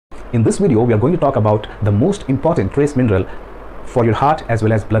In this video, we are going to talk about the most important trace mineral for your heart as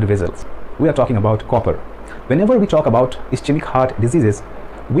well as blood vessels. We are talking about copper. Whenever we talk about ischemic heart diseases,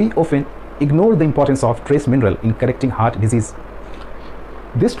 we often ignore the importance of trace mineral in correcting heart disease.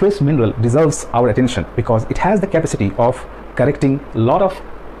 This trace mineral deserves our attention because it has the capacity of correcting a lot of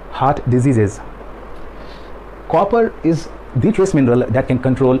heart diseases. Copper is the trace mineral that can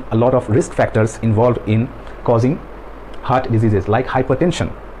control a lot of risk factors involved in causing heart diseases like hypertension,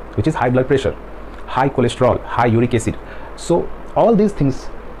 which is high blood pressure, high cholesterol, high uric acid. So all these things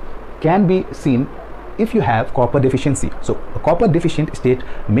can be seen if you have copper deficiency. So a copper deficient state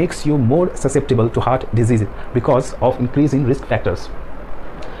makes you more susceptible to heart disease because of increasing risk factors.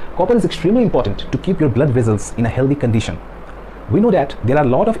 Copper is extremely important to keep your blood vessels in a healthy condition. We know that there are a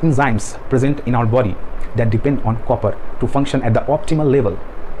lot of enzymes present in our body that depend on copper to function at the optimal level.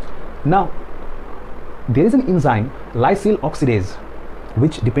 Now, there is an enzyme, lysyl oxidase,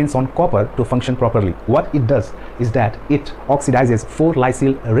 which depends on copper to function properly. What it does is that it oxidizes 4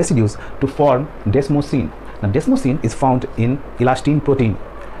 lysyl residues to form desmosine. Now, desmosine is found in elastin protein,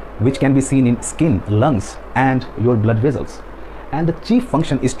 which can be seen in skin, lungs, and your blood vessels. And the chief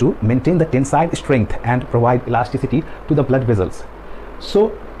function is to maintain the tensile strength and provide elasticity to the blood vessels.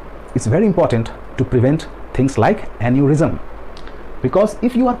 So it's very important to prevent things like aneurysm, because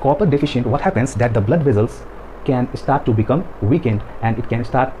if you are copper deficient, what happens that the blood vessels can start to become weakened and it can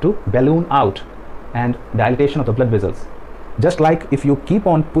start to balloon out and dilatation of the blood vessels. Just like if you keep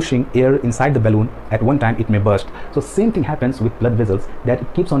on pushing air inside the balloon, at one time it may burst. So same thing happens with blood vessels, that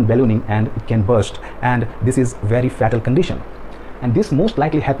it keeps on ballooning and it can burst, and this is very fatal condition. And this most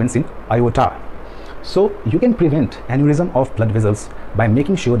likely happens in aorta. So you can prevent aneurysm of blood vessels by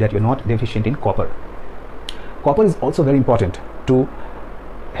making sure that you're not deficient in copper. Copper is also very important to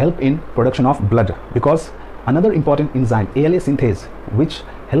help in production of blood, because another important enzyme, ALA synthase, which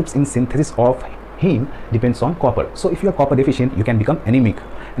helps in synthesis of heme, depends on copper. So if you are copper deficient, you can become anemic.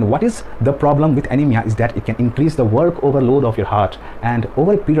 And what is the problem with anemia is that it can increase the work overload of your heart, and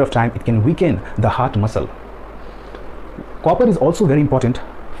over a period of time it can weaken the heart muscle. Copper is also very important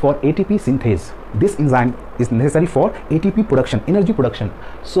for ATP synthase. This enzyme is necessary for ATP production, energy production.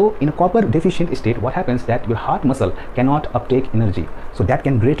 So in a copper deficient state, what happens that your heart muscle cannot uptake energy. So that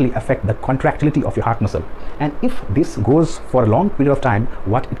can greatly affect the contractility of your heart muscle. And if this goes for a long period of time,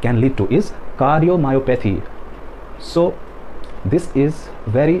 what it can lead to is cardiomyopathy. So this is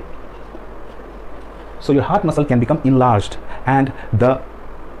very, so your heart muscle can become enlarged and the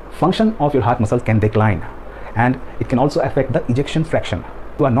function of your heart muscle can decline. And it can also affect the ejection fraction.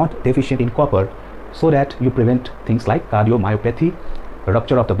 You are not deficient in copper, so that you prevent things like cardiomyopathy,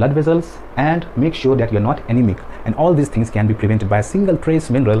 rupture of the blood vessels, and make sure that you're not anemic. And all these things can be prevented by a single trace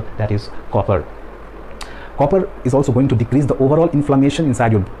mineral, that is copper. Copper is also going to decrease the overall inflammation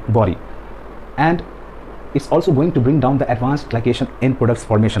inside your body, and it's also going to bring down the advanced glycation end products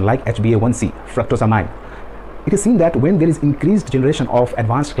formation like HbA1c, fructosamine. It is seen that when there is increased generation of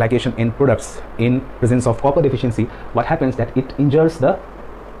advanced glycation end products in presence of copper deficiency, what happens that it injures the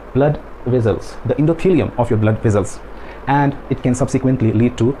blood vessels, the endothelium of your blood vessels, and it can subsequently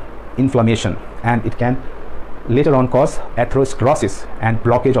lead to inflammation, and it can later on cause atherosclerosis and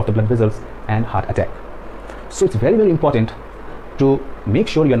blockage of the blood vessels and heart attack. So it's very, very important to make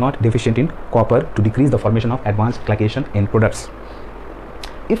sure you're not deficient in copper to decrease the formation of advanced glycation end products.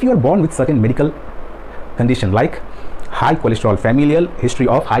 If you are born with certain medical condition like high cholesterol, familial history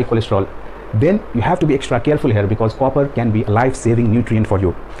of high cholesterol, then you have to be extra careful here, because copper can be a life-saving nutrient for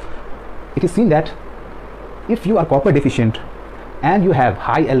you. It is seen that if you are copper deficient and you have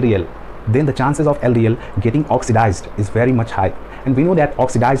high LDL, then the chances of LDL getting oxidized is very much high, and we know that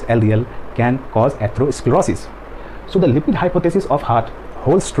oxidized LDL can cause atherosclerosis. So the lipid hypothesis of heart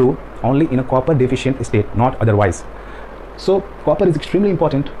holds true only in a copper deficient state, not otherwise. So copper is extremely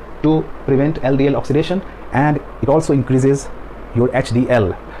important to prevent LDL oxidation, and it also increases your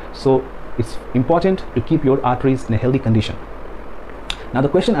HDL. So it's important to keep your arteries in a healthy condition. Now the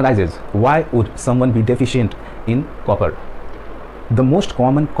question arises, why would someone be deficient in copper? The most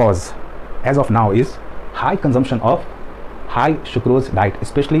common cause as of now is high consumption of high sucrose diet,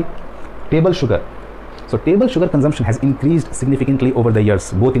 especially table sugar. So table sugar consumption has increased significantly over the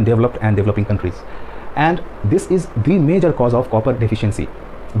years, both in developed and developing countries. And this is the major cause of copper deficiency,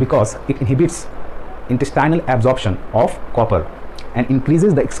 because it inhibits intestinal absorption of copper and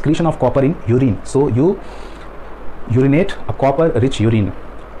increases the excretion of copper in urine. So you urinate a copper rich urine,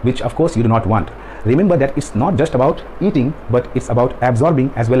 which of course you do not want. Remember that it's not just about eating, but it's about absorbing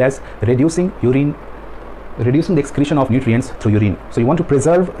as well as reducing the excretion of nutrients through urine. So you want to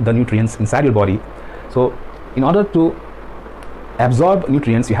preserve the nutrients inside your body. So in order to absorb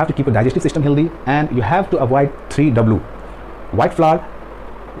nutrients, you have to keep your digestive system healthy, and you have to avoid 3W: white flour,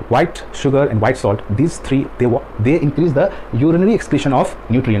 white sugar, and white salt. These three, they increase the urinary excretion of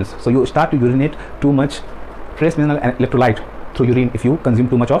nutrients. So you start to urinate too much trace mineral and electrolyte through urine if you consume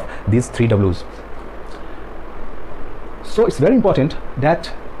too much of these 3Ws. So it's very important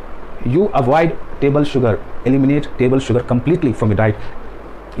that you avoid table sugar, eliminate table sugar completely from your diet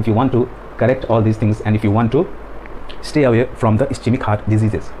if you want to correct all these things and if you want to stay away from the ischemic heart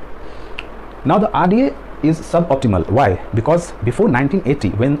diseases. Now the RDA is suboptimal. Why? Because before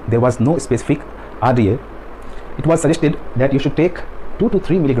 1980, when there was no specific RDA, it was suggested that you should take 2 to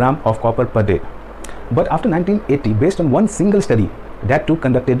 3 milligram of copper per day. But after 1980, based on one single study, that too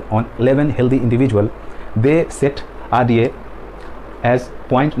conducted on 11 healthy individuals, they set RDA as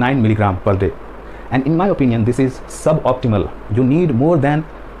 0.9 milligram per day. And in my opinion, this is suboptimal. You need more than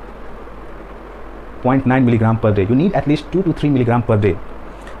 0.9 milligram per day. You need at least 2 to 3 milligram per day,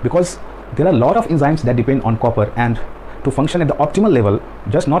 because there are a lot of enzymes that depend on copper, and to function at the optimal level,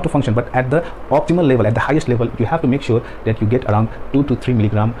 just not to function, but at the optimal level, at the highest level, you have to make sure that you get around 2 to 3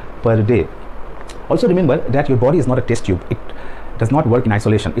 milligram per day. Also remember that your body is not a test tube. It does not work in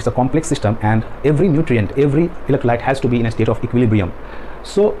isolation. It's a complex system, and every nutrient, every electrolyte has to be in a state of equilibrium.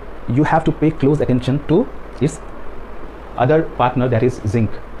 So you have to pay close attention to its other partner, that is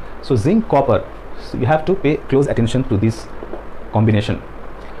zinc. So zinc, copper, so you have to pay close attention to this combination,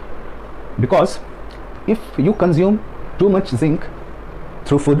 because if you consume too much zinc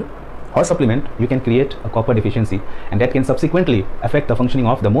through food or supplement, you can create a copper deficiency, and that can subsequently affect the functioning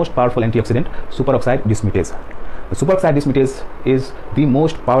of the most powerful antioxidant, superoxide dismutase. The superoxide dismutase is the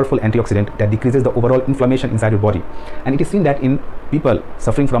most powerful antioxidant that decreases the overall inflammation inside your body, and it is seen that in people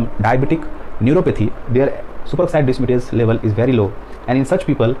suffering from diabetic neuropathy, their superoxide dismutase level is very low, and in such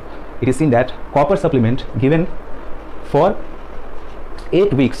people it is seen that copper supplement given for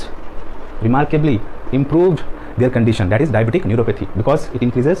 8 weeks remarkably improved their condition, that is diabetic neuropathy, because it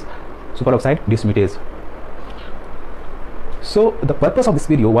increases superoxide dismutase. So the purpose of this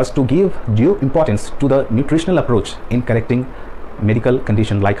video was to give due importance to the nutritional approach in correcting medical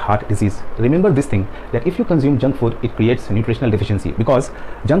condition like heart disease. Remember this thing, that if you consume junk food, it creates nutritional deficiency, because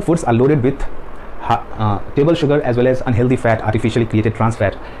junk foods are loaded with table sugar as well as unhealthy fat, artificially created trans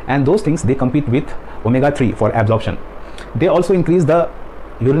fat, and those things, they compete with omega-3 for absorption. They also increase the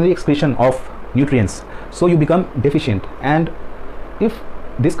urinary excretion of nutrients, so you become deficient, and if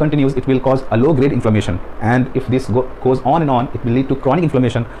this continues, it will cause a low grade inflammation, and if this goes on and on, it will lead to chronic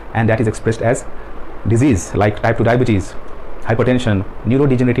inflammation, and that is expressed as disease like type 2 diabetes, hypertension,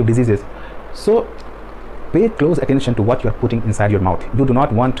 neurodegenerative diseases. So pay close attention to what you are putting inside your mouth. You do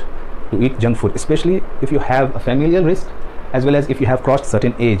not want to eat junk food, especially if you have a familial risk, as well as if you have crossed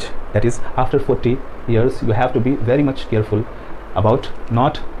certain age, that is after 40 years. You have to be very much careful about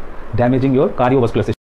not damaging your cardiovascular system.